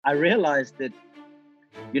I realized that,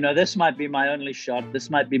 this might be my only shot. This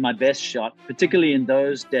might be my best shot, particularly in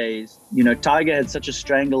those days. Tiger had such a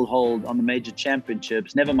stranglehold on the major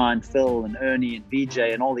championships, never mind Phil and Ernie and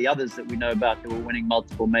BJ and all the others that we know about that were winning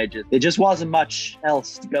multiple majors. There just wasn't much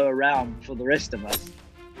else to go around for the rest of us.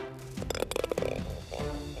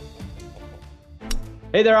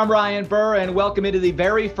 Hey there, I'm Ryan Burr, and welcome into the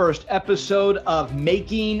very first episode of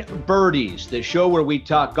Making Birdies, the show where we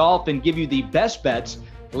talk golf and give you the best bets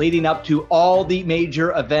leading up to all the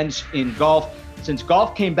major events in golf. Since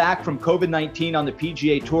golf came back from COVID-19 on the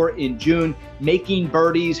PGA Tour in June, Making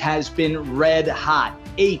Birdies has been red hot.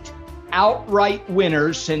 8 outright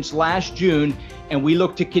winners since last June, and we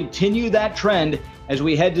look to continue that trend as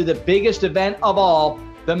we head to the biggest event of all,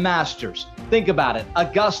 the Masters. Think about it.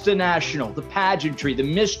 Augusta National, the pageantry, the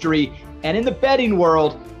mystery, and in the betting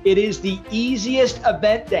world, it is the easiest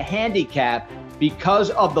event to handicap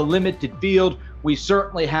because of the limited field. We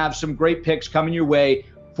certainly have some great picks coming your way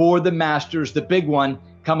for the Masters, the big one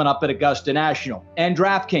coming up at Augusta National. And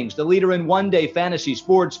DraftKings, the leader in one-day fantasy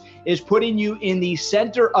sports, is putting you in the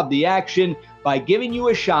center of the action by giving you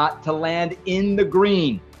a shot to land in the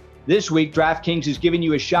green. This week, DraftKings is giving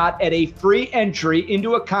you a shot at a free entry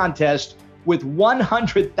into a contest with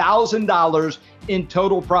 $100,000 in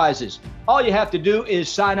total prizes. All you have to do is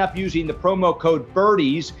sign up using the promo code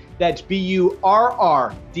BIRDIES, that's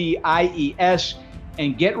BURRDIES,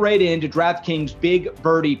 and get right into DraftKings Big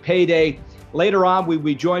Birdie Payday. Later on, we'll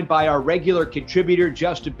be joined by our regular contributor,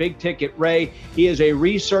 Justin Big Ticket Ray. He is a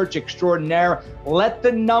research extraordinaire. Let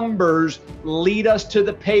the numbers lead us to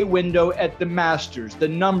the pay window at the Masters, the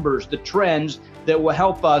numbers, the trends that will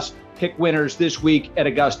help us pick winners this week at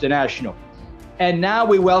Augusta National. And now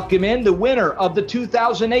we welcome in the winner of the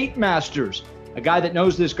 2008 Masters, a guy that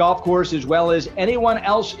knows this golf course as well as anyone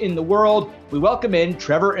else in the world. We welcome in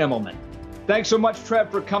Trevor Immelman. Thanks so much, Trev,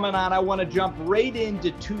 for coming on. I want to jump right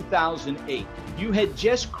into 2008. You had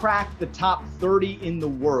just cracked the top 30 in the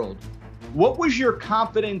world. What was your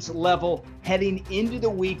confidence level heading into the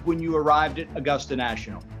week when you arrived at Augusta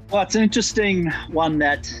National? Well, it's an interesting one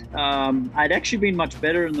that I'd actually been much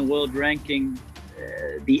better in the world ranking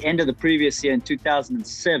the end of the previous year in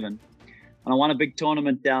 2007. And I won a big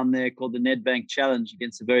tournament down there called the Nedbank Challenge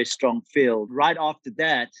against a very strong field. Right after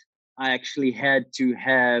that, I actually had to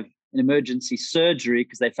have an emergency surgery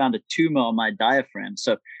because they found a tumor on my diaphragm.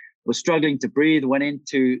 So I was struggling to breathe, went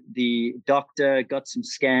into the doctor, got some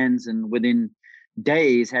scans, and within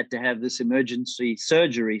days had to have this emergency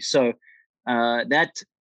surgery. So that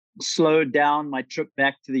slowed down my trip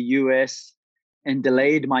back to the US and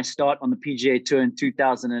delayed my start on the PGA Tour in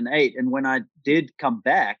 2008. And when I did come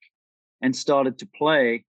back and started to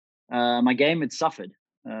play, my game had suffered.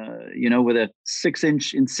 With a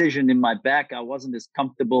 6-inch incision in my back, I wasn't as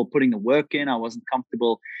comfortable putting the work in. I wasn't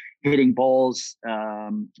comfortable hitting balls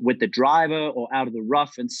with the driver or out of the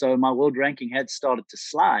rough. And so my world ranking had started to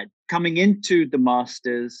slide. Coming into the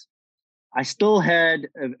Masters, I still had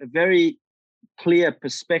a very clear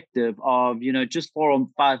perspective of, just 4 or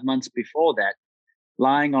 5 months before that,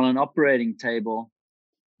 lying on an operating table,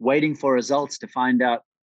 waiting for results to find out,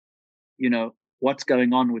 what's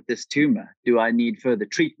going on with this tumor? Do I need further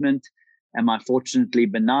treatment? Am I fortunately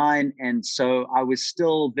benign? And so I was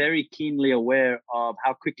still very keenly aware of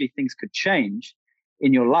how quickly things could change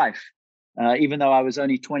in your life, even though I was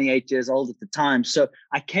only 28 years old at the time. So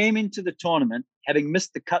I came into the tournament having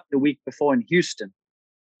missed the cut the week before in Houston,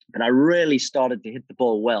 but I really started to hit the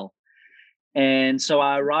ball well. And so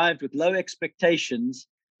I arrived with low expectations,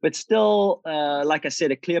 but still, like I said,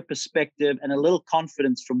 a clear perspective and a little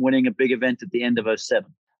confidence from winning a big event at the end of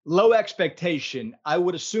 2007. Low expectation. I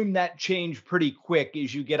would assume that changed pretty quick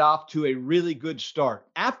as you get off to a really good start.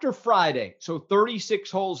 After Friday, so 36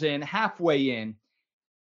 holes in, halfway in,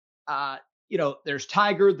 there's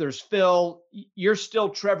Tiger, there's Phil. You're still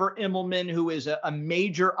Trevor Immelman, who is a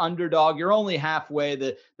major underdog. You're only halfway.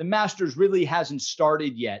 The Masters really hasn't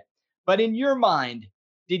started yet. But in your mind,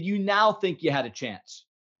 did you now think you had a chance?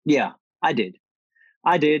 Yeah, I did.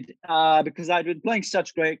 Because I'd been playing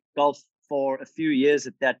such great golf for a few years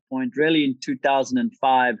at that point. Really in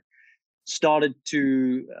 2005, started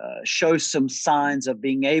to show some signs of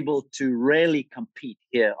being able to really compete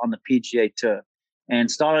here on the PGA Tour, and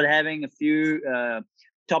started having a few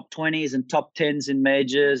top 20s and top 10s in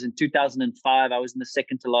majors. In 2005, I was in the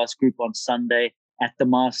second to last group on Sunday at the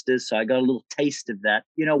Masters, so I got a little taste of that.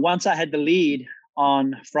 Once I had the lead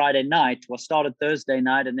on Friday night, started Thursday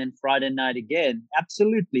night and then Friday night again,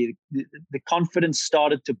 absolutely, the confidence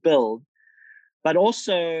started to build. But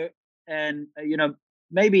also, and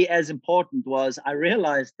maybe as important was, I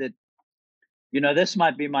realized that this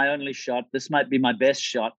might be my only shot. This might be my best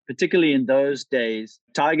shot, particularly in those days.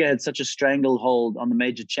 Tiger had such a stranglehold on the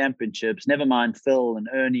major championships, never mind Phil and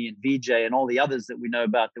Ernie and VJ and all the others that we know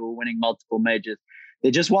about that were winning multiple majors.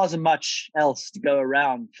 There just wasn't much else to go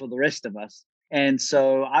around for the rest of us. And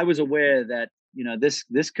so I was aware that,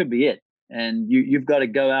 this could be it. And you've got to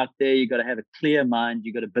go out there. You've got to have a clear mind.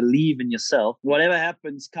 You've got to believe in yourself. Whatever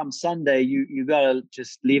happens come Sunday, you got to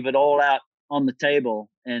just leave it all out on the table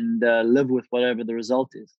and live with whatever the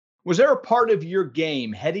result is. Was there a part of your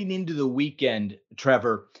game heading into the weekend,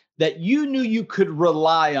 Trevor, that you knew you could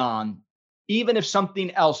rely on, even if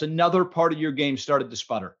something else, another part of your game started to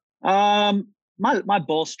sputter? My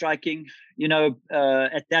ball striking,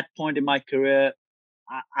 at that point in my career,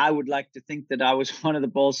 I would like to think that I was one of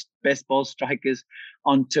the best ball strikers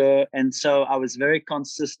on tour. And so I was very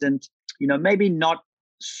consistent, maybe not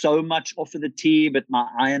so much off of the tee, but my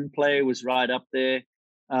iron play was right up there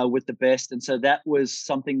with the best. And so that was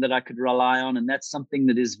something that I could rely on. And that's something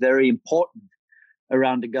that is very important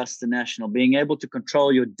around Augusta National, being able to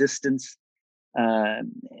control your distance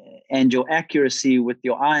and your accuracy with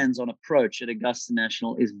your irons on approach at Augusta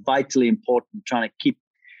National is vitally important, trying to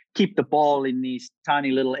keep the ball in these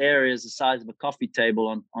tiny little areas the size of a coffee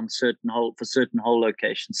table on certain hole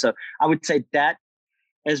locations. So I would say that,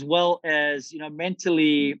 as well as,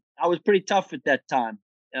 mentally, I was pretty tough at that time.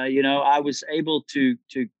 I was able to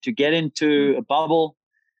get into a bubble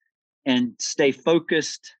and stay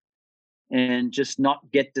focused and just not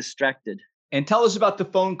get distracted. And tell us about the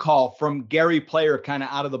phone call from Gary Player, kind of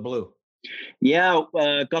out of the blue. Yeah,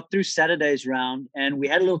 got through Saturday's round, and we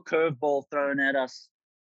had a little curveball thrown at us.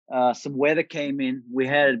 Some weather came in. We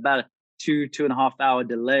had about a 2.5 hour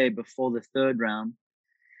delay before the third round.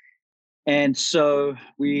 And so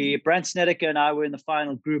Brandt Snedeker and I were in the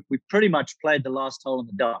final group. We pretty much played the last hole in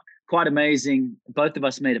the dark. Quite amazing. Both of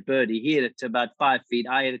us made a birdie. He hit it to about 5 feet.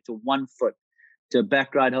 I hit it to 1 foot to a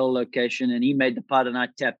back right hole location, and he made the putt and I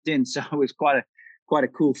tapped in. So it was quite a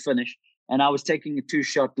cool finish. And I was taking a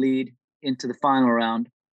 2-shot lead into the final round.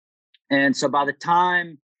 And so by the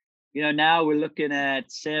time, now we're looking at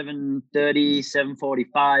 7:30,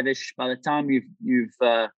 7:45-ish. By the time you've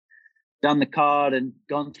done the card and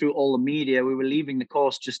gone through all the media, we were leaving the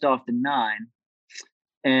course just after 9.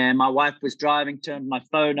 And my wife was driving, turned my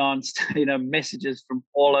phone on, messages from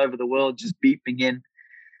all over the world just beeping in.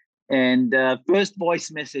 And first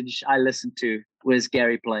voice message I listened to was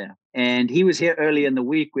Gary Player. And he was here early in the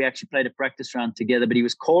week. We actually played a practice round together, but he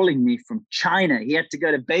was calling me from China. He had to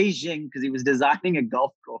go to Beijing because he was designing a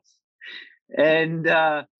golf course. And,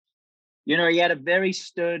 he had a very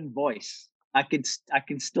stern voice. I can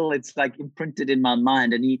still, it's like imprinted in my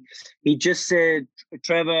mind. And he just said,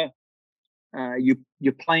 Trevor,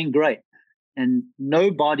 you're playing great. And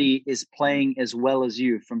nobody is playing as well as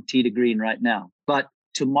you from tee to green right now. But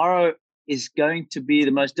tomorrow is going to be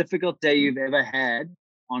the most difficult day you've ever had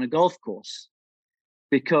on a golf course,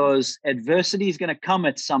 because adversity is going to come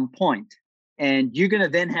at some point, and you're going to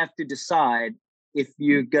then have to decide if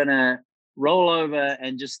you're going to roll over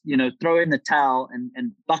and just, throw in the towel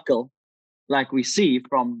and buckle like we see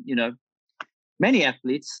from, many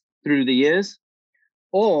athletes through the years,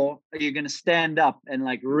 or are you going to stand up and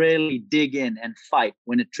really dig in and fight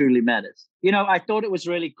when it truly matters? I thought it was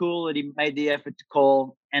really cool that he made the effort to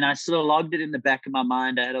call, and I sort of logged it in the back of my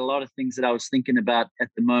mind. I had a lot of things that I was thinking about at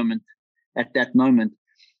that moment.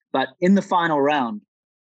 But in the final round,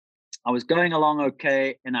 I was going along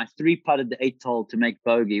okay, and I 3-putted the 8th hole to make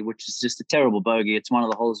bogey, which is just a terrible bogey. It's one of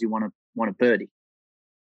the holes you want to birdie.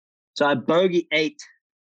 So I bogey 8,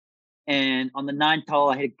 and on the 9th hole,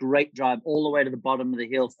 I hit a great drive all the way to the bottom of the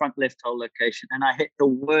hill, front left hole location, and I hit the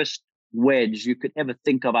worst wedge you could ever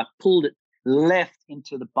think of. I pulled it left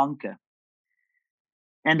into the bunker.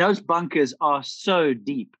 And those bunkers are so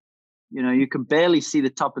deep. You can barely see the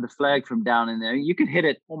top of the flag from down in there. You could hit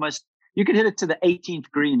it to the 18th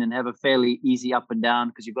green and have a fairly easy up and down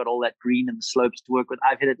because you've got all that green and the slopes to work with.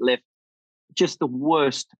 I've hit it left, just the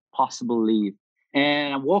worst possible leave.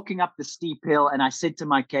 And I'm walking up the steep hill, and I said to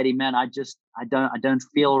my caddy, man, I don't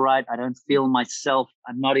feel right. I don't feel myself.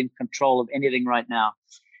 I'm not in control of anything right now.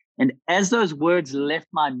 And as those words left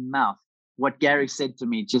my mouth, what Gary said to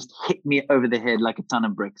me just hit me over the head like a ton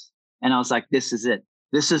of bricks. And I was like, this is it.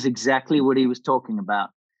 This is exactly what he was talking about.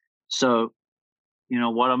 So,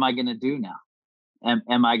 what am I going to do now?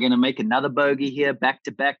 Am I going to make another bogey here,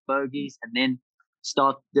 back-to-back bogeys, and then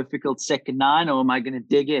start difficult second 9, or am I going to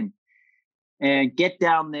dig in and get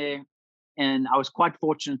down there? And I was quite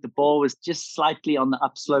fortunate. The ball was just slightly on the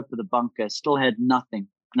upslope of the bunker. Still had nothing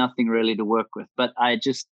really to work with. But I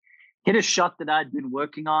just hit a shot that I'd been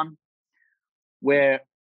working on, where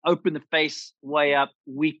open the face way up,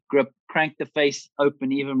 weak grip, crank the face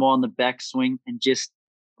open even more on the backswing, and just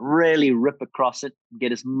really rip across it,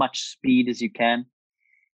 get as much speed as you can.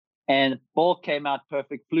 And the ball came out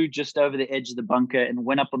perfect, flew just over the edge of the bunker and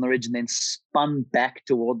went up on the ridge and then spun back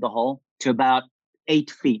toward the hole to about 8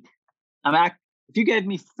 feet. If you gave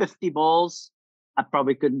me 50 balls, I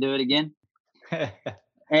probably couldn't do it again.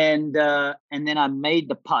 And then I made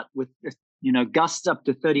the putt with, gusts up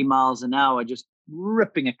to 30 miles an hour, just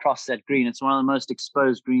ripping across that green. It's one of the most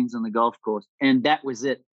exposed greens on the golf course. And that was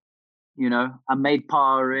it. I made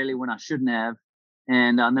par really when I shouldn't have.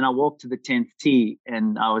 And then I walked to the 10th tee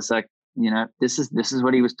and I was like, this is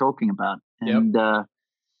what he was talking about. And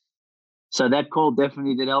so that call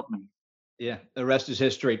definitely did help me. Yeah, the rest is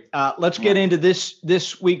history. Let's get into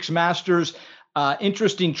this week's Masters.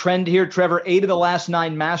 Interesting trend here, Trevor. 8 of the last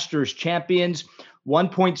 9 Masters champions,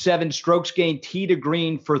 1.7 strokes gained tee to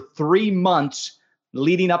green for 3 months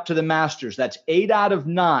leading up to the Masters. That's 8 out of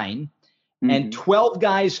 9. And 12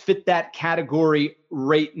 guys fit that category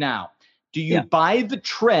right now. Do you buy the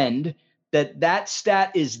trend that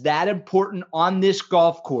stat is that important on this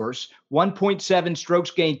golf course? 1.7 strokes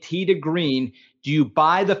gained tee to green. Do you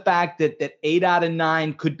buy the fact that 8 out of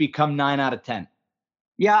 9 could become 9 out of 10?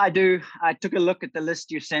 Yeah, I do. I took a look at the list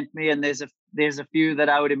you sent me, and there's a few that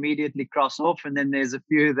I would immediately cross off, and then there's a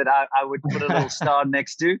few that I would put a little star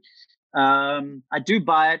next to. I do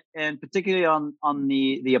buy it, and particularly on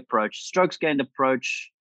the approach. Strokes gained approach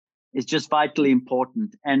is just vitally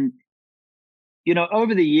important. And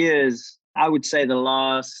over the years, I would say the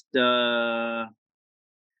last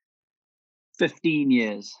 15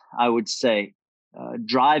 years, I would say,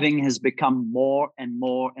 driving has become more and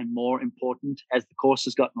more and more important as the course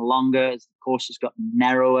has gotten longer, as the course has gotten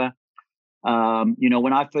narrower.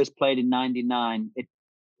 When I first played in '99,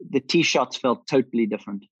 the tee shots felt totally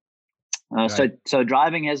different. Right. So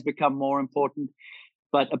driving has become more important,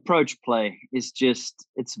 but approach play is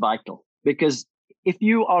it's vital, because if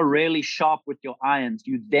you are really sharp with your irons,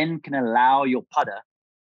 you then can allow your putter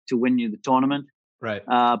to win you the tournament. Right.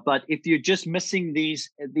 But if you're just missing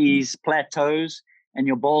these plateaus and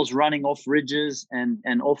your ball's running off ridges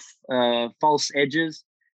and off false edges,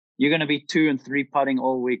 you're going to be 2 and 3 putting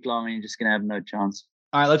all week long, and you're just going to have no chance.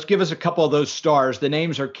 All right, let's give us a couple of those stars. The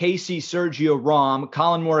names are Casey, Sergio, Rahm,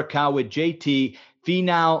 Colin Morikawa, JT,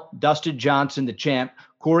 Finau, Dustin Johnson, the champ,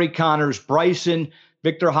 Corey Connors, Bryson,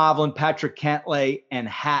 Victor Hovland, Patrick Cantlay, and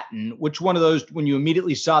Hatton. Which one of those, when you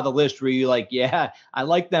immediately saw the list, were you like, yeah, I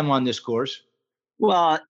like them on this course?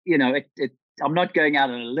 Well, I'm not going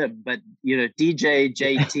out on a limb, but, DJ,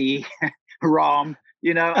 JT, Rahm,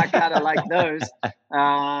 I kind of like those.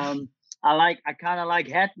 I kind of like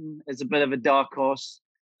Hatton as a bit of a dark horse.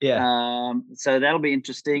 Yeah. So that'll be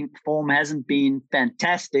interesting. Form hasn't been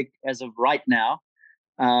fantastic as of right now.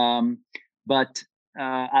 But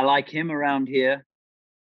I like him around here.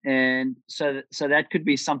 And so that could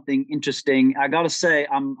be something interesting. I got to say,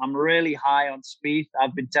 I'm really high on Spieth.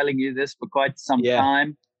 I've been telling you this for quite some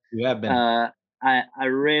time. You have been. I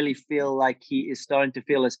really feel like he is starting to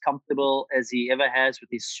feel as comfortable as he ever has with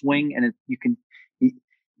his swing. And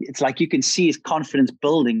it's like you can see his confidence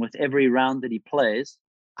building with every round that he plays.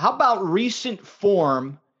 How about recent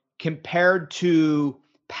form compared to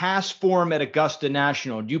past form at Augusta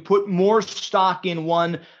National? Do you put more stock in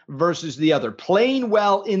one versus the other? Playing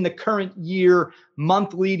well in the current year,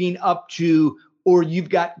 month leading up to, or you've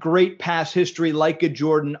got great past history like a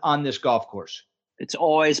Jordan on this golf course? It's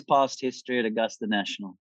always past history at Augusta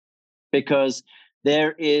National, because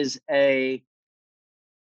there is a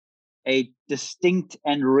distinct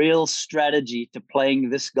and real strategy to playing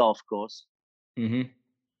this golf course. Mm-hmm.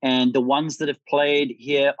 And the ones that have played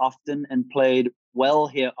here often and played well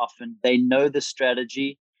here often, they know the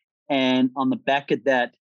strategy. And on the back of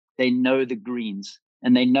that, they know the greens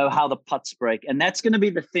and they know how the putts break. And that's going to be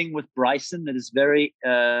the thing with Bryson that is very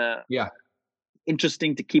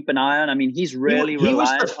interesting to keep an eye on. I mean, he's really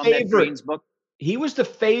reliant on that greens book. He was the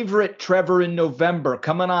favorite, Trevor, in November,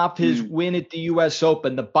 coming off his win at the U.S.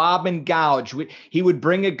 Open, the bob and gouge. He would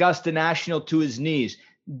bring Augusta National to his knees.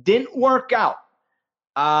 Didn't work out.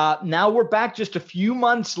 Now we're back just a few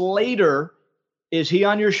months later. Is he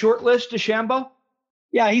on your short list, DeChambeau?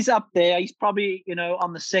 Yeah, he's up there. He's probably,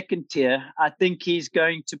 on the second tier. I think he's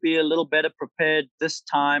going to be a little better prepared this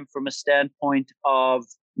time from a standpoint of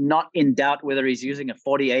not in doubt whether he's using a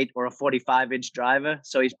 48 or a 45-inch driver.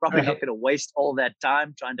 So he's probably not going to waste all that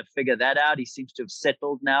time trying to figure that out. He seems to have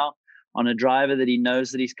settled now on a driver that he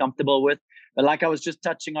knows that he's comfortable with. But like I was just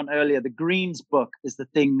touching on earlier, the greens book is the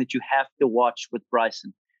thing that you have to watch with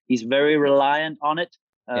Bryson. He's very reliant on it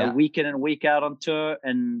week in and week out on tour,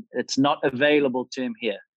 and it's not available to him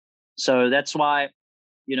here. So that's why,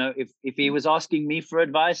 if he was asking me for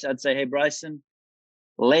advice, I'd say, hey, Bryson,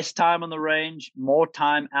 less time on the range, more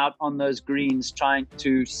time out on those greens, trying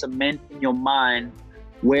to cement in your mind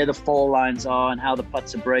where the fall lines are and how the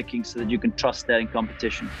putts are breaking so that you can trust that in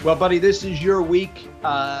competition. Well, buddy, this is your week.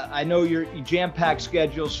 I know you're jam-packed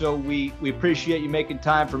schedule, so we appreciate you making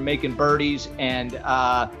time for making birdies, and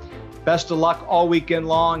best of luck all weekend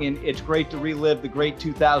long. And it's great to relive the great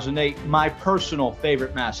 2008, my personal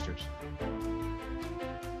favorite Masters.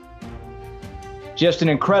 Just an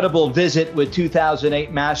incredible visit with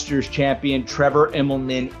 2008 Masters champion Trevor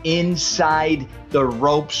Immelman inside the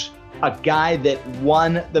ropes, a guy that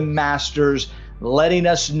won the Masters, letting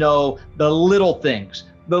us know the little things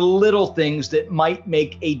that might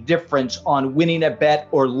make a difference on winning a bet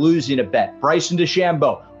or losing a bet. Bryson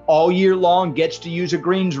DeChambeau all year long gets to use a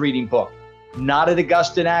greens reading book, not at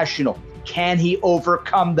Augusta National. Can he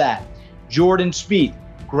overcome that? Jordan Spieth,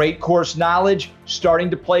 great course knowledge,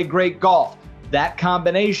 starting to play great golf. That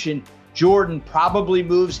combination, Jordan probably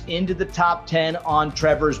moves into the top 10 on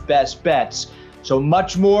Trevor's best bets. So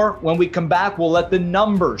much more when we come back. We'll let the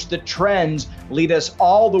numbers, the trends lead us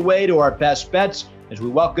all the way to our best bets as we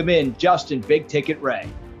welcome in Justin Big Ticket Ray.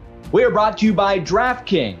 We are brought to you by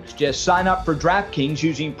DraftKings. Just sign up for DraftKings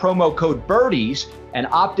using promo code BIRDIES and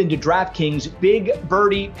opt into DraftKings Big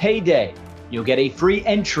Birdie Payday. You'll get a free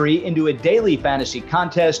entry into a daily fantasy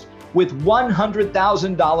contest with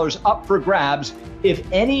 $100,000 up for grabs if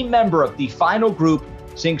any member of the final group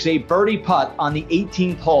sinks a birdie putt on the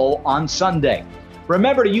 18th hole on Sunday.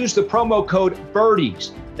 Remember to use the promo code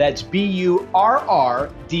BIRDIES. That's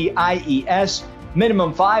BURRDIES.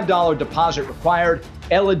 Minimum $5 deposit required.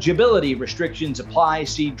 Eligibility restrictions apply.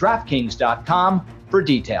 See DraftKings.com for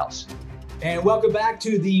details. And welcome back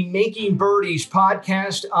to the Making Birdies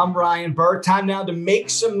podcast. I'm Ryan Burr. Time now to make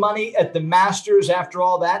some money at the Masters. After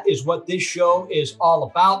all, that is what this show is all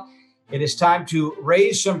about. It is time to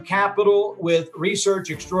raise some capital with research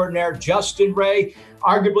extraordinaire Justin Ray,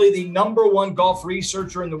 arguably the #1 golf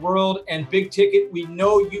researcher in the world. And Big Ticket, we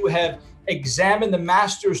know you have examined the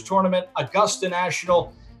Masters tournament, Augusta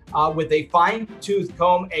National, with a fine-tooth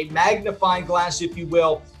comb, a magnifying glass, if you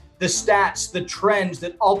will. The stats, the trends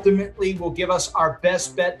that ultimately will give us our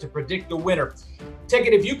best bet to predict the winner.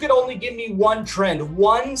 Ticket, if you could only give me one trend,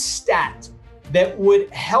 one stat that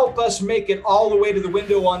would help us make it all the way to the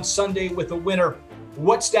window on Sunday with a winner,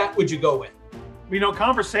 what stat would you go with?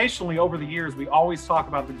 Conversationally over the years, we always talk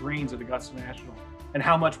about the greens at Augusta National and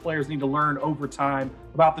how much players need to learn over time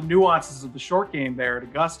about the nuances of the short game there at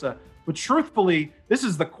Augusta. But truthfully, this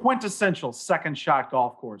is the quintessential second shot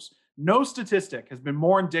golf course. No statistic has been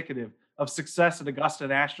more indicative of success at Augusta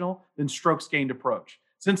National than strokes gained approach.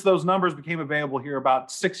 Since those numbers became available here about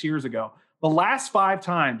 6 years ago, the last 5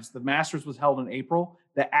 times the Masters was held in April,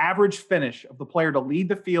 the average finish of the player to lead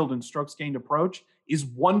the field in strokes gained approach is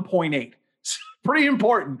 1.8. Pretty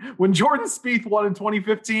important. When Jordan Spieth won in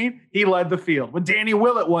 2015, he led the field. When Danny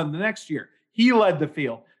Willett won the next year, he led the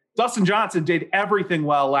field. Dustin Johnson did everything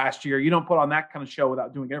well last year. You don't put on that kind of show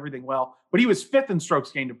without doing everything well, but he was 5th in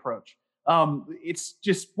strokes gained approach. It's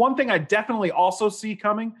just one thing I definitely also see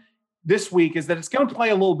coming this week is that it's going to play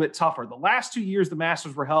a little bit tougher. The last 2 years the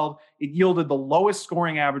Masters were held, it yielded the lowest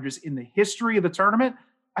scoring averages in the history of the tournament.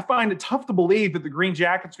 I find it tough to believe that the Green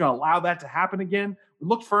Jackets are going to allow that to happen again. We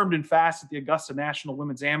looked firm and fast at the Augusta National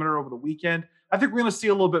Women's Amateur over the weekend. I think we're going to see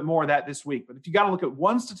a little bit more of that this week. But if you got to look at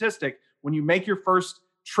one statistic when you make your first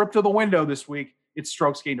trip to the window this week, it's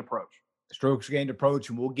strokes gained approach. Strokes gained approach,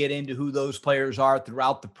 and we'll get into who those players are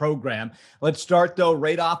throughout the program. Let's start, though,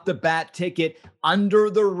 right off the bat. Ticket under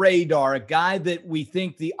the radar, a guy that we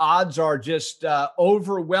think the odds are just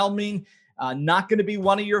overwhelming. Not going to be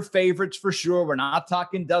one of your favorites for sure. We're not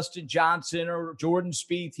talking Dustin Johnson or Jordan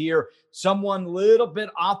Spieth here. Someone a little bit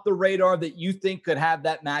off the radar that you think could have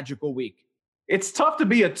that magical week. It's tough to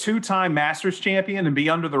be a 2-time Masters champion and be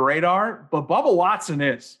under the radar, but Bubba Watson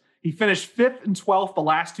is. He finished 5th and 12th the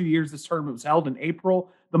last 2 years this tournament was held in April.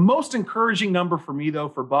 The most encouraging number for me, though,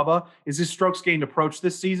 for Bubba is his strokes gained approach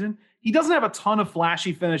this season. He doesn't have a ton of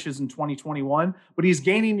flashy finishes in 2021, but he's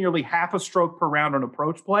gaining nearly half a stroke per round on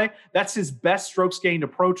approach play. That's his best strokes gained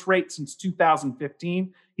approach rate since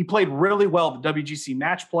 2015. He played really well at the WGC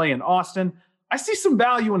Match Play in Austin. I see some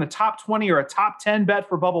value in a top 20 or a top 10 bet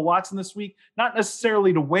for Bubba Watson this week. Not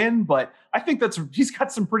necessarily to win, but I think he's got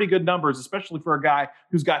some pretty good numbers, especially for a guy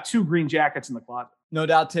who's got 2 green jackets in the closet. No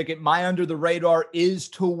doubt, Ticket. My under the radar is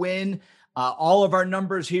to win. All of our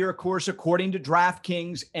numbers here, of course, according to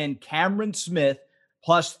DraftKings, and Cameron Smith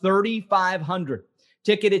plus 3,500.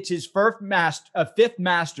 Ticket, it's his fifth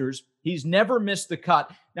Masters, He's never missed the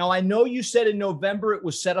cut. Now, I know you said in November it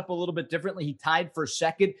was set up a little bit differently. He tied for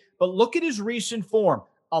second, but look at his recent form.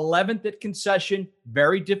 11th at Concession,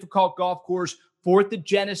 very difficult golf course. 4th at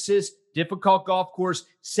Genesis, difficult golf course.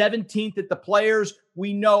 17th at the Players.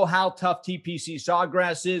 We know how tough TPC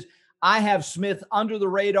Sawgrass is. I have Smith under the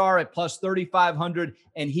radar at plus 3,500,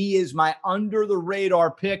 and he is my under the radar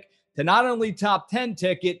pick to not only top 10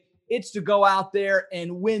 ticket, it's to go out there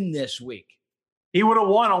and win this week. He would have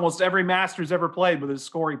won almost every Masters ever played with his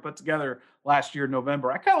score he put together last year in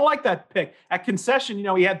November. I kind of like that pick. At Concession,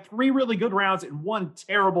 he had 3 really good rounds in one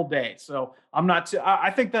terrible day. So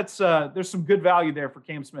I think that's there's some good value there for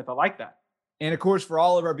Cam Smith. I like that. And of course, for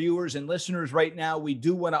all of our viewers and listeners right now, we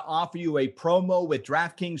do want to offer you a promo with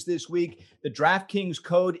DraftKings this week. The DraftKings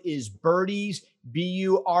code is BURRDIES,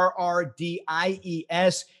 BURRDIES.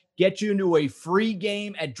 Get you into a free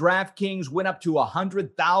game at DraftKings. Win up to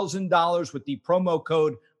 $100,000 with the promo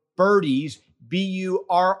code BURRDIES,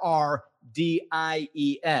 BURRDIES.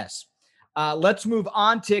 Let's move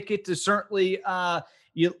on, Ticket, to certainly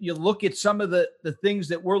you look at some of the things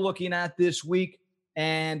that we're looking at this week,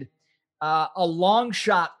 and a long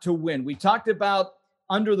shot to win. We talked about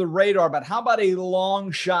under the radar, but how about a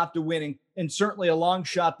long shot to win? And certainly a long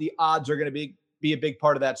shot, the odds are going to be a big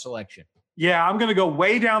part of that selection. Yeah, I'm going to go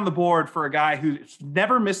way down the board for a guy who's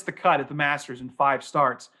never missed the cut at the Masters in 5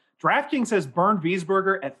 starts. DraftKings has Bernd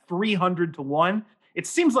Wiesberger at 300 to 1. It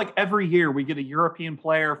seems like every year we get a European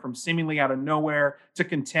player from seemingly out of nowhere to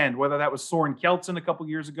contend, whether that was Soren Kjeldsen a couple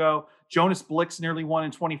years ago. Jonas Blix nearly won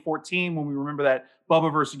in 2014 when we remember that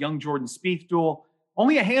Bubba versus young Jordan Spieth duel.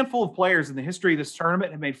 Only a handful of players in the history of this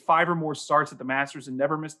tournament have made 5 or more starts at the Masters and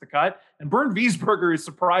never missed the cut. And Bernd Wiesberger is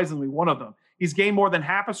surprisingly one of them. He's gained more than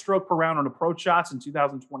half a stroke per round on approach shots in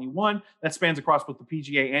 2021. That spans across both the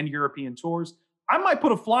PGA and European tours. I might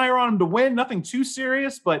put a flyer on him to win. Nothing too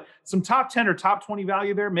serious, but some top 10 or top 20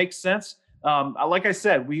 value there makes sense. Like I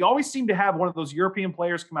said, we always seem to have one of those European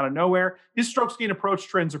players come out of nowhere. His strokes gain approach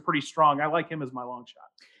trends are pretty strong. I like him as my long shot.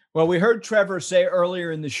 Well, we heard Trevor say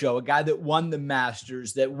earlier in the show, a guy that won the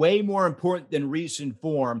Masters, that way more important than recent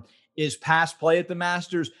form is past play at the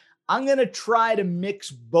Masters. I'm going to try to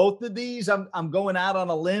mix both of these. I'm going out on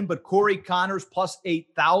a limb, but Corey Connors plus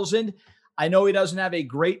 8,000. I know he doesn't have a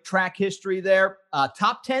great track history there.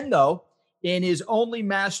 Top 10, though, in his only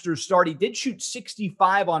Masters start. He did shoot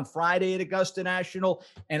 65 on Friday at Augusta National,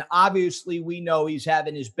 and obviously we know he's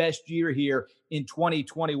having his best year here in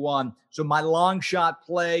 2021. So my long shot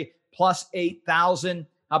play, plus 8,000.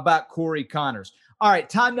 How about Corey Connors? All right,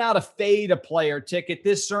 time now to fade a player, Ticket.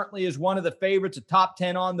 This certainly is one of the favorites, a top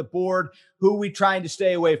 10 on the board. Who are we trying to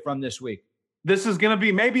stay away from this week? This is going to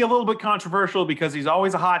be maybe a little bit controversial because he's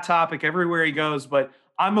always a hot topic everywhere he goes, but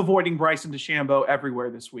I'm avoiding Bryson DeChambeau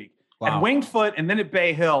everywhere this week. Wow. At Winged Foot and then at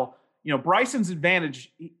Bay Hill, Bryson's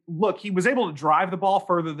advantage, look, he was able to drive the ball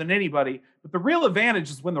further than anybody, but the real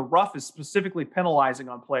advantage is when the rough is specifically penalizing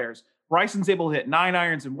on players. Bryson's able to hit 9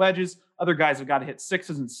 irons and wedges. Other guys have got to hit 6s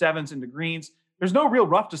and 7s into greens. There's no real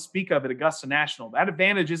rough to speak of at Augusta National. That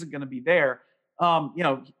advantage isn't going to be there.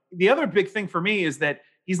 The other big thing for me is that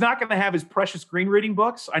he's not going to have his precious green reading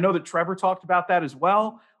books. I know that Trevor talked about that as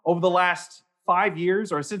well. Over the last 5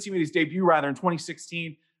 years, or since he made his debut, rather, in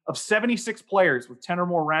 2016, of 76 players with 10 or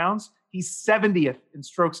more rounds, he's 70th in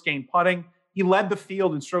strokes gained putting. He led the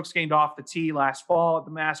field in strokes gained off the tee last fall at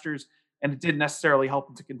the Masters, and it didn't necessarily help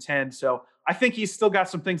him to contend. So I think he's still got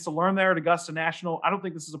some things to learn there at Augusta National. I don't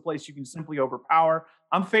think this is a place you can simply overpower.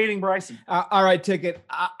 I'm fading Bryson. All right, Ticket.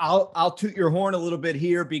 I'll toot your horn a little bit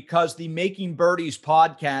here because the Making Birdies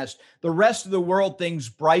podcast, the rest of the world thinks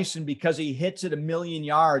Bryson, because he hits at 1,000,000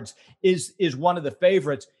 yards, is one of the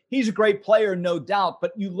favorites. He's a great player, no doubt.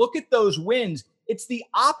 But you look at those wins, it's the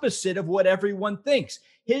opposite of what everyone thinks.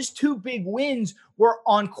 His 2 big wins were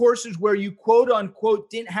on courses where you, quote unquote,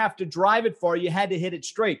 didn't have to drive it far. You had to hit it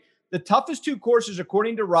straight. The toughest 2 courses,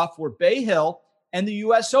 according to Ruff, were Bay Hill and the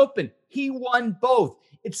U.S. Open. He won both.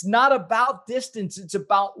 It's not about distance. It's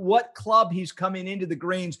about what club he's coming into the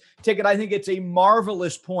greens. Ticket, I think it's a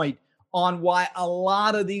marvelous point on why a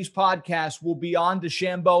lot of these podcasts will be on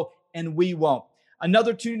DeChambeau and we won't.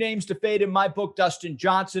 Another 2 names to fade in my book, Dustin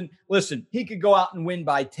Johnson. Listen, he could go out and win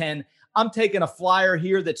by 10. I'm taking a flyer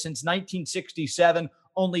here that since 1967,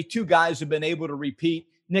 only 2 guys have been able to repeat,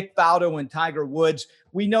 Nick Faldo and Tiger Woods.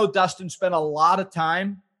 We know Dustin spent a lot of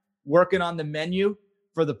time working on the menu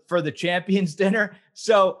for the Champions Dinner.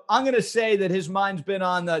 So I'm going to say that his mind's been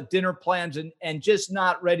on the dinner plans and just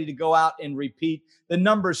not ready to go out and repeat. The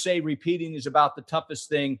numbers say repeating is about the toughest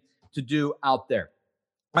thing to do out there.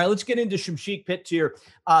 All right, let's get into some chic picks here.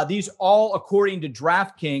 These all according to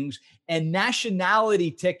DraftKings and nationality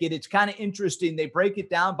ticket. It's kind of interesting. They break it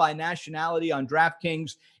down by nationality on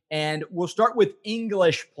DraftKings, and we'll start with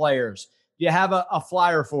English players. Do you have a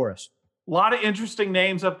flyer for us? A lot of interesting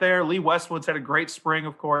names up there. Lee Westwood's had a great spring,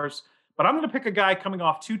 of course, but I'm going to pick a guy coming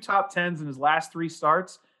off 2 top 10s in his last 3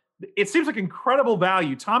 starts. It seems like incredible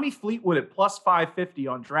value. Tommy Fleetwood at plus 550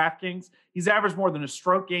 on DraftKings. He's averaged more than a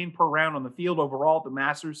stroke gain per round on the field overall at the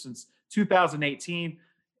Masters since 2018.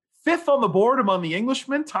 5th on the board among the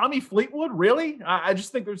Englishmen, Tommy Fleetwood. Really? I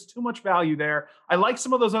just think there's too much value there. I like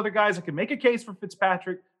some of those other guys that can make a case for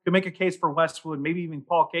Fitzpatrick, can make a case for Westwood, maybe even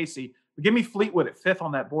Paul Casey. But give me Fleetwood at 5th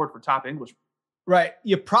on that board for top Englishman. Right.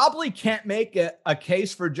 You probably can't make a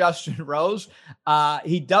case for Justin Rose.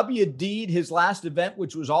 He WD'd his last event,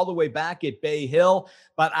 which was all the way back at Bay Hill,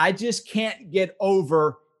 but I just can't get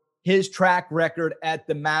over his track record at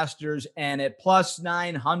the Masters. And at plus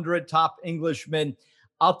 900 top Englishman,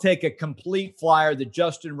 I'll take a complete flyer that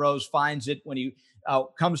Justin Rose finds it when he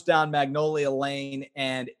comes down Magnolia Lane,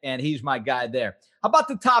 and he's my guy there. How about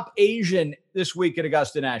the top Asian this week at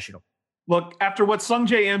Augusta National? Look, after what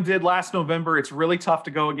Sungjae Im did last November, it's really tough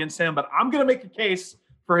to go against him, but I'm going to make a case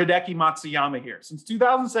for Hideki Matsuyama here. Since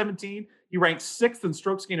 2017, he ranked 6th in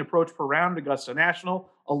strokes gained approach per round at Augusta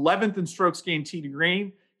National, 11th in strokes gained tee to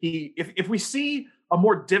green. If we see a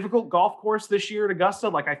more difficult golf course this year at Augusta,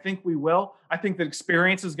 like I think we will, I think that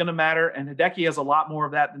experience is going to matter, and Hideki has a lot more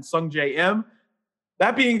of that than Sungjae Im.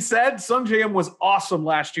 That being said, Sungjae Im was awesome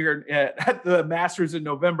last year at the Masters in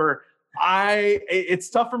November. It's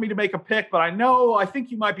tough for me to make a pick, but I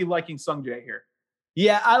think you might be liking Sungjae here.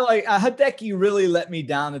 Yeah, I like Hideki really let me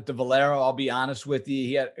down at the Valero. I'll be honest with you.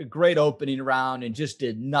 He had a great opening round and just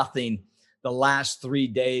did nothing the last 3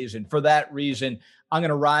 days. And for that reason, I'm going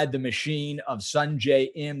to ride the machine of Sungjae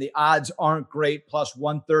Im. The odds aren't great, plus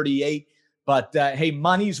 138. But hey,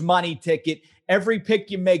 money's money ticket. Every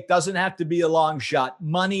pick you make doesn't have to be a long shot.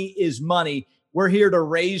 Money is money. We're here to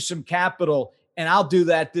raise some capital. And I'll do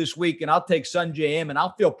that this week, and I'll take Sungjae Im, and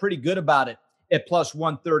I'll feel pretty good about it at plus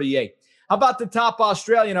 138. How about the top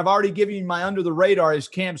Australian? I've already given you my under the radar is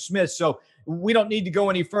Cam Smith, so we don't need to go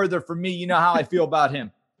any further for me. You know how I feel about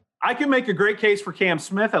him. I can make a great case for Cam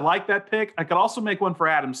Smith. I like that pick. I could also make one for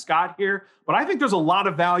Adam Scott here, but I think there's a lot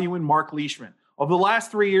of value in Mark Leishman. Over the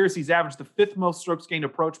last 3 years, he's averaged the 5th most strokes gained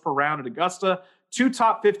approach per round at Augusta, 2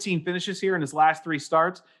 top 15 finishes here in his last 3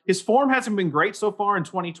 starts. His form hasn't been great so far in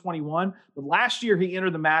 2021, but last year he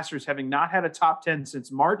entered the Masters having not had a top 10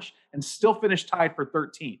 since March and still finished tied for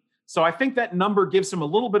 13th. So I think that number gives him a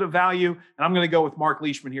little bit of value, and I'm going to go with Mark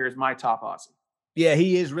Leishman here as my top Aussie. Yeah,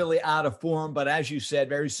 he is really out of form, but as you said,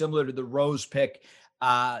 very similar to the Rose pick.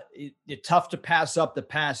 It's tough to pass up the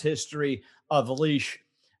past history of Leash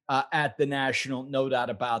at the National, no doubt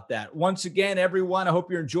about that. Once again, everyone, I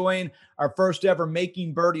hope you're enjoying our first ever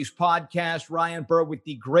Making Birdies podcast. Ryan Burr with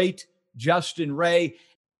the great Justin Ray.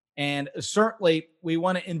 And certainly, we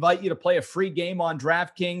want to invite you to play a free game on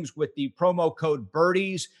DraftKings with the promo code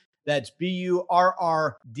BIRDIES. That's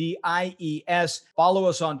BURRDIES. Follow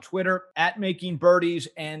us on Twitter at Making Birdies,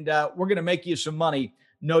 and we're going to make you some money,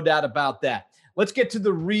 no doubt about that. Let's get to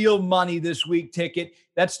the real money this week ticket.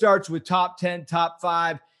 That starts with top 10, top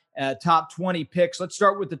 5, top 20 picks. Let's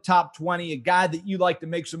start with the top 20, a guy that you like to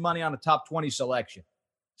make some money on a top 20 selection.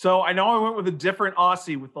 So I know I went with a different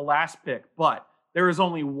Aussie with the last pick, but there is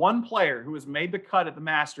only one player who has made the cut at the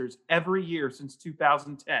Masters every year since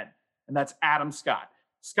 2010, and that's Adam Scott.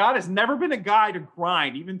 Scott has never been a guy to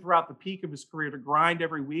grind, even throughout the peak of his career, to grind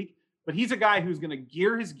every week. But he's a guy who's going to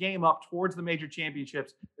gear his game up towards the major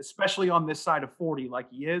championships, especially on this side of 40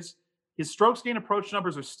 like he is. His strokes gain approach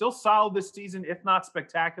numbers are still solid this season, if not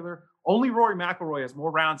spectacular. Only Rory McIlroy has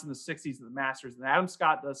more rounds in the 60s at the Masters than Adam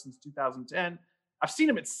Scott does since 2010. I've seen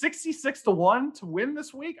him at 66-1 to win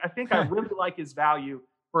this week. I think I really like his value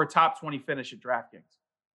for a top 20 finish at DraftKings.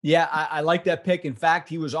 Yeah, I like that pick. In fact,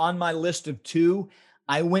 he was on my list of 2.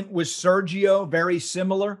 I went with Sergio, very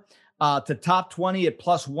similar to top 20 at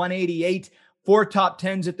plus 188. 4 top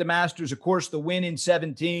 10s at the Masters. Of course, the win in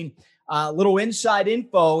 17. Little inside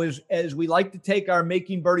info is as we like to take our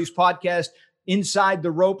Making Birdies podcast inside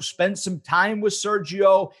the rope. Spent some time with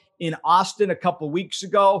Sergio in Austin a couple of weeks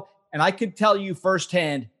ago, and I can tell you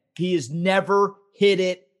firsthand, he has never hit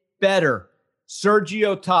it better.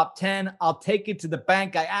 Sergio top 10. I'll take it to the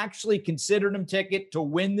bank. I actually considered him ticket to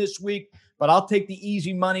win this week, but I'll take the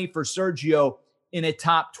easy money for Sergio in a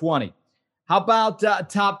top 20. How about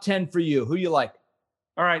top 10 for you? Who you like?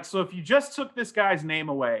 All right, so if you just took this guy's name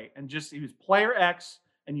away and he was player X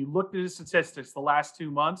and you looked at his statistics the last 2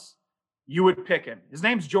 months, you would pick him. His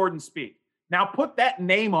name's Jordan Spieth. Now put that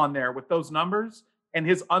name on there with those numbers and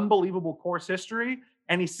his unbelievable course history,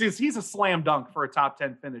 and he says he's a slam dunk for a top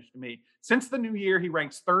 10 finish to me. Since the new year, he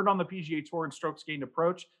ranks third on the PGA Tour in strokes gained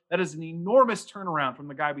approach. That is an enormous turnaround from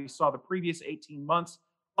the guy we saw the previous 18 months.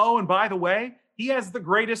 Oh, and by the way, he has the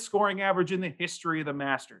greatest scoring average in the history of the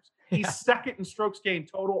Masters. He's second in strokes gained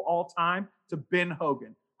total all time to Ben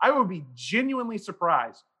Hogan. I would be genuinely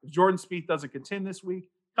surprised if Jordan Spieth doesn't contend this week.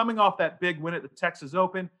 Coming off that big win at the Texas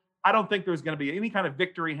Open, I don't think there's going to be any kind of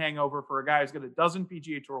victory hangover for a guy who's got a dozen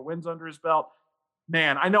PGA Tour wins under his belt.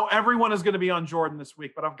 Man, I know everyone is going to be on Jordan this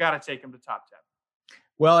week, but I've got to take him to top 10.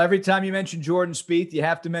 Well, every time you mention Jordan Spieth, you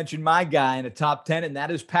have to mention my guy in a top 10, and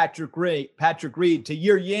that is Patrick Reed. Patrick Reed, to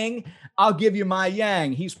your yin, I'll give you my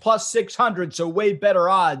yang. He's plus 600, so way better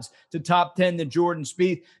odds to top 10 than Jordan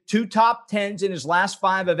Spieth. 2 top 10s in his last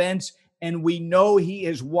 5 events, and we know he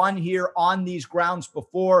has won here on these grounds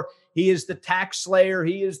before. He is the tax slayer.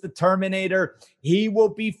 He is the Terminator. He will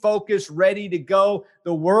be focused, ready to go.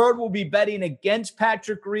 The world will be betting against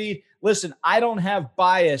Patrick Reed. Listen, I don't have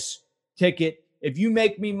bias, Ticket. If you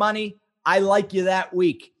make me money, I like you that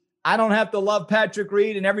week. I don't have to love Patrick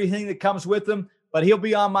Reed and everything that comes with him, but he'll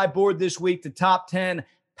be on my board this week to top 10.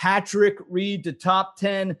 Patrick Reed to top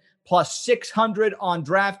 10 plus 600 on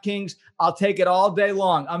DraftKings. I'll take it all day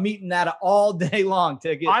long. I'm eating that all day long,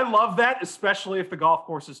 Ticket. I love that, especially if the golf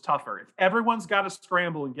course is tougher. If everyone's got to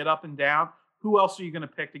scramble and get up and down, who else are you going to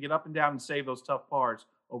pick to get up and down and save those tough pars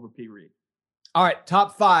over P. Reed? All right,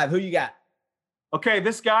 top 5. Who you got? Okay,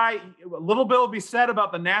 this guy, a little bit will be said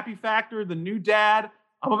about the nappy factor, the new dad.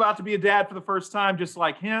 I'm about to be a dad for the first time, just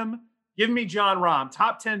like him. Give me Jon Rahm.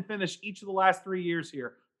 Top 10 finish each of the last 3 years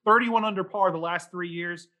here. 31 under par the last 3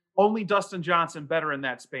 years. Only Dustin Johnson better in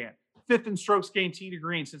that span. 5th in strokes gained tee to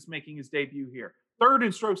green since making his debut here. 3rd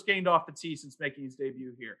in strokes gained off the tee since making his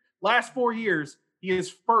debut here. Last 4 years, he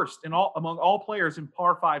is first among all players in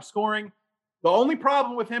par 5 scoring. The only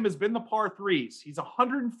problem with him has been the par 3s. He's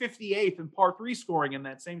 158th in par 3 scoring in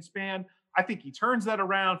that same span. I think he turns that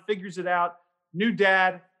around, figures it out. New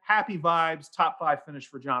dad, happy vibes, top 5 finish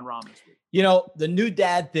for Jon Rahm this week. You know, the new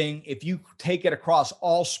dad thing, if you take it across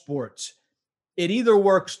all sports, it either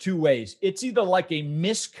works 2 ways. It's either like a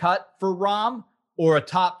miscut for Rahm or a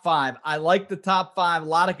top 5. I like the top 5. A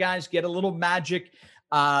lot of guys get a little magic.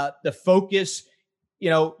 The focus, you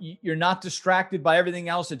know, you're not distracted by everything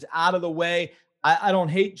else. It's out of the way. I don't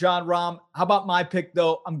hate Jon Rahm. How about my pick,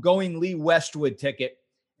 though? I'm going Lee Westwood, Ticket.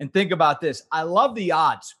 And think about this. I love the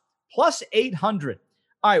odds. Plus 800.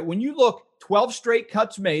 All right, when you look, 12 straight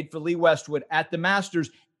cuts made for Lee Westwood at the Masters,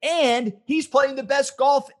 and he's playing the best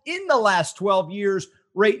golf in the last 12 years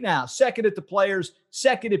right now. Second at the Players,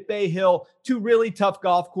 second at Bay Hill, 2 really tough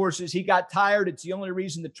golf courses. He got tired. It's the only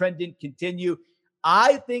reason the trend didn't continue.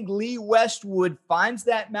 I think Lee Westwood finds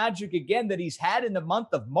that magic again that he's had in the month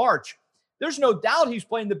of March. There's no doubt he's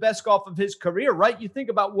playing the best golf of his career, right? You think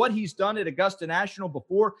about what he's done at Augusta National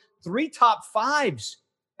before, 3 top 5s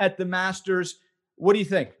at the Masters. What do you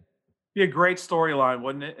think? Be a great storyline,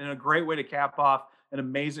 wouldn't it? And a great way to cap off an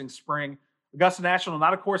amazing spring. Augusta National,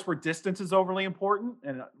 not a course where distance is overly important,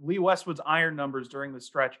 and Lee Westwood's iron numbers during the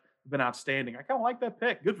stretch have been outstanding. I kind of like that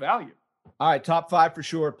pick. Good value. All right, top 5 for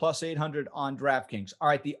sure, plus 800 on DraftKings. All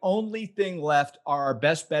right, the only thing left are our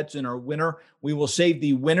best bets and our winner. We will save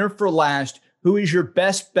the winner for last. Who is your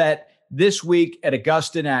best bet this week at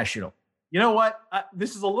Augusta National? You know what?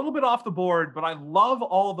 This is a little bit off the board, but I love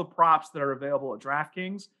all the props that are available at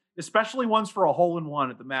DraftKings, especially ones for a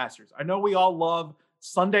hole-in-one at the Masters. I know we all love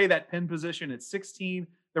Sunday, that pin position at 16.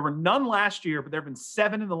 There were none last year, but there have been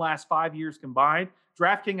 7 in the last 5 years combined.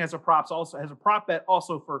 DraftKings has a prop bet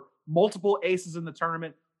also for multiple aces in the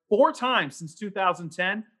tournament. 4 times since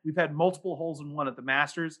 2010, we've had multiple holes in one at the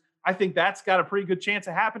Masters. I think that's got a pretty good chance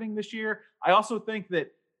of happening this year. I also think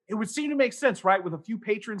that it would seem to make sense, right? With a few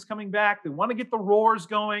patrons coming back, they want to get the roars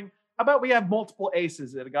going. How about we have multiple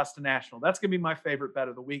aces at Augusta National? That's going to be my favorite bet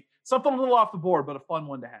of the week. Something a little off the board, but a fun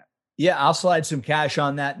one to have. Yeah, I'll slide some cash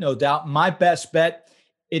on that, no doubt. My best bet,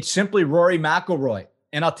 it's simply Rory McIlroy.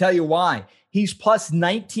 And I'll tell you why. He's plus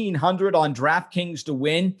 1,900 on DraftKings to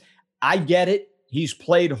win. I get it. He's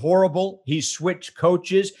played horrible. He's switched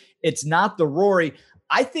coaches. It's not the Rory.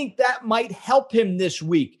 I think that might help him this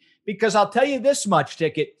week because I'll tell you this much,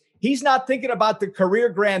 Ticket. He's not thinking about the career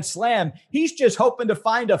Grand Slam. He's just hoping to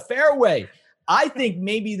find a fairway. I think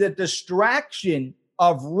maybe the distraction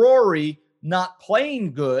of Rory not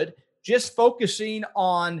playing good, just focusing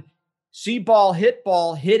on see ball, hit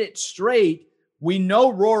it straight. We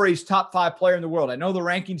know Rory's top 5 player in the world. I know the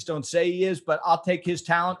rankings don't say he is, but I'll take his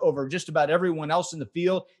talent over just about everyone else in the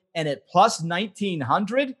field. And at plus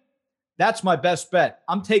 1,900, That's my best bet.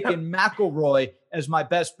 I'm taking McIlroy as my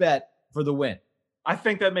best bet for the win. I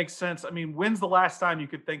think that makes sense. I mean, when's the last time you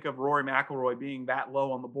could think of Rory McIlroy being that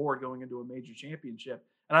low on the board going into a major championship?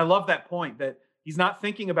 And I love that point that he's not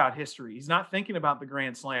thinking about history. He's not thinking about the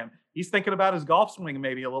Grand Slam. He's thinking about his golf swing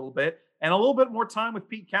maybe a little bit, and a little bit more time with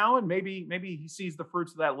Pete Cowan. Maybe he sees the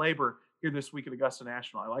fruits of that labor here this week at Augusta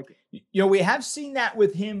National. I like it. You know, we have seen that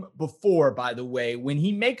with him before, by the way. When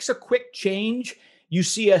he makes a quick change, you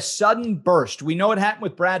see a sudden burst. We know it happened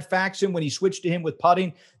with Brad Faxon when he switched to him with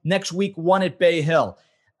putting. Next week, won at Bay Hill.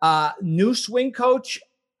 New swing coach,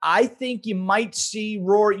 I think you might see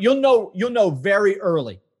Rory. You'll know very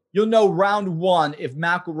early. You'll know round one if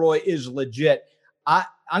McIlroy is legit. I'm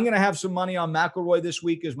going to have some money on McIlroy this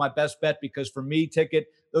week as my best bet because for me, Ticket,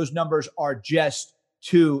 those numbers are just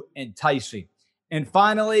too enticing. And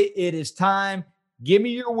finally, it is time. Give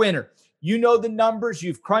me your winner. You know the numbers.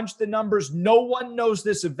 You've crunched the numbers. No one knows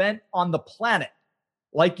this event on the planet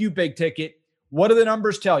like you, Big Ticket. What do the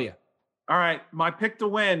numbers tell you? All right. My pick to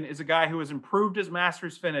win is a guy who has improved his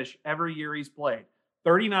Masters finish every year he's played.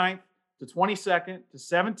 39th to 22nd to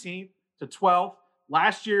 17th to 12th.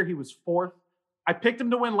 Last year, he was 4th. I picked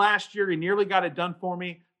him to win last year. He nearly got it done for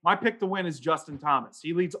me. My pick to win is Justin Thomas.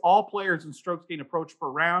 He leads all players in strokes gained approach per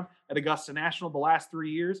round at Augusta National the last 3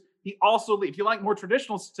 years. He also, if you like more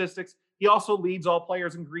traditional statistics, he also leads all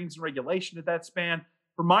players in greens and regulation at that span.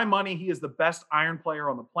 For my money, he is the best iron player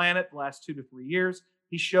on the planet the last 2 to 3 years.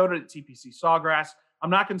 He showed it at TPC Sawgrass. I'm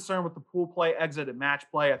not concerned with the pool play exit at match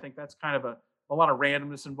play. I think that's kind of a lot of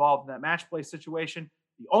randomness involved in that match play situation.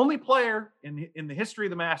 The only player in the history of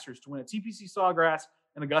the Masters to win a TPC Sawgrass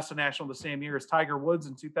and Augusta National the same year as Tiger Woods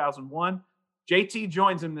in 2001. JT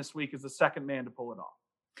joins him this week as the second man to pull it off.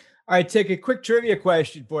 All right, take a quick trivia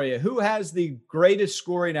question for you. Who has the greatest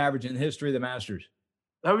scoring average in the history of the Masters?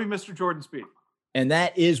 That would be Mr. Jordan Spieth. And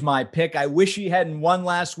that is my pick. I wish he hadn't won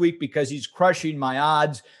last week because he's crushing my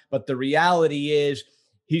odds. But the reality is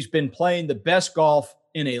he's been playing the best golf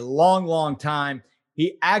in a long, long time.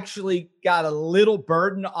 He actually got a little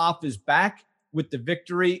burden off his back with the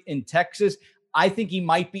victory in Texas. I think he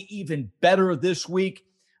might be even better this week.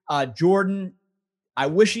 Jordan, I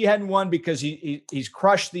wish he hadn't won because he's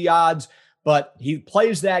crushed the odds, but he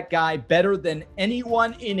plays that guy better than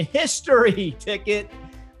anyone in history, Ticket.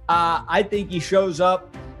 I think he shows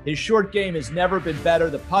up. His short game has never been better.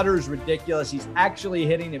 The putter is ridiculous. He's actually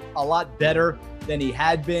hitting it a lot better than he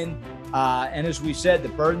had been. And as we said, the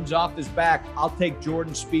burden's off his back. I'll take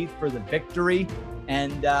Jordan Spieth for the victory.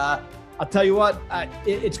 And I'll tell you what,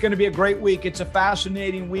 it's going to be a great week. It's a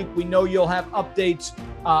fascinating week. We know you'll have updates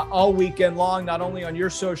all weekend long, not only on your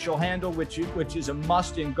social handle, which is a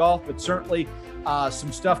must in golf, but certainly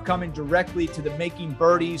some stuff coming directly to the Making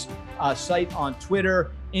Birdies site on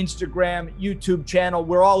Twitter, Instagram, YouTube channel.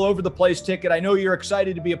 We're all over the place, Ticket. I know you're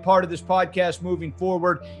excited to be a part of this podcast moving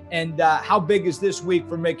forward. And how big is this week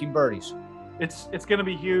for Making Birdies? It's going to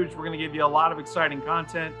be huge. We're going to give you a lot of exciting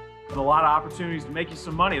content and a lot of opportunities to make you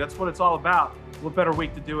some money. That's what it's all about. What better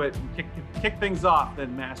week to do it and kick things off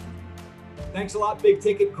than Masters? Thanks a lot, Big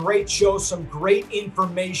Ticket. Great show. Some great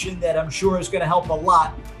information that I'm sure is going to help a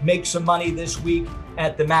lot make some money this week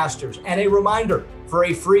at the Masters. And a reminder, for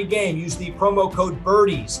a free game, use the promo code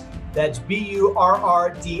BIRDIES. That's BURRDIES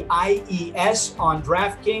on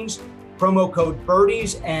DraftKings. Promo code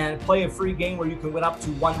BIRDIES and play a free game where you can win up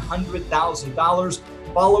to $100,000.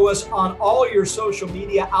 Follow us on all your social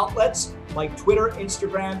media outlets like Twitter,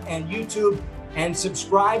 Instagram, and YouTube. And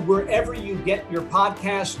subscribe wherever you get your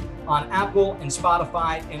podcasts on Apple and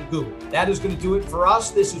Spotify and Google. That is going to do it for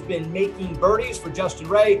us. This has been Making Birdies for Justin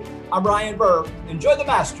Ray. I'm Ryan Burr. Enjoy the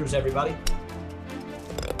Masters, everybody.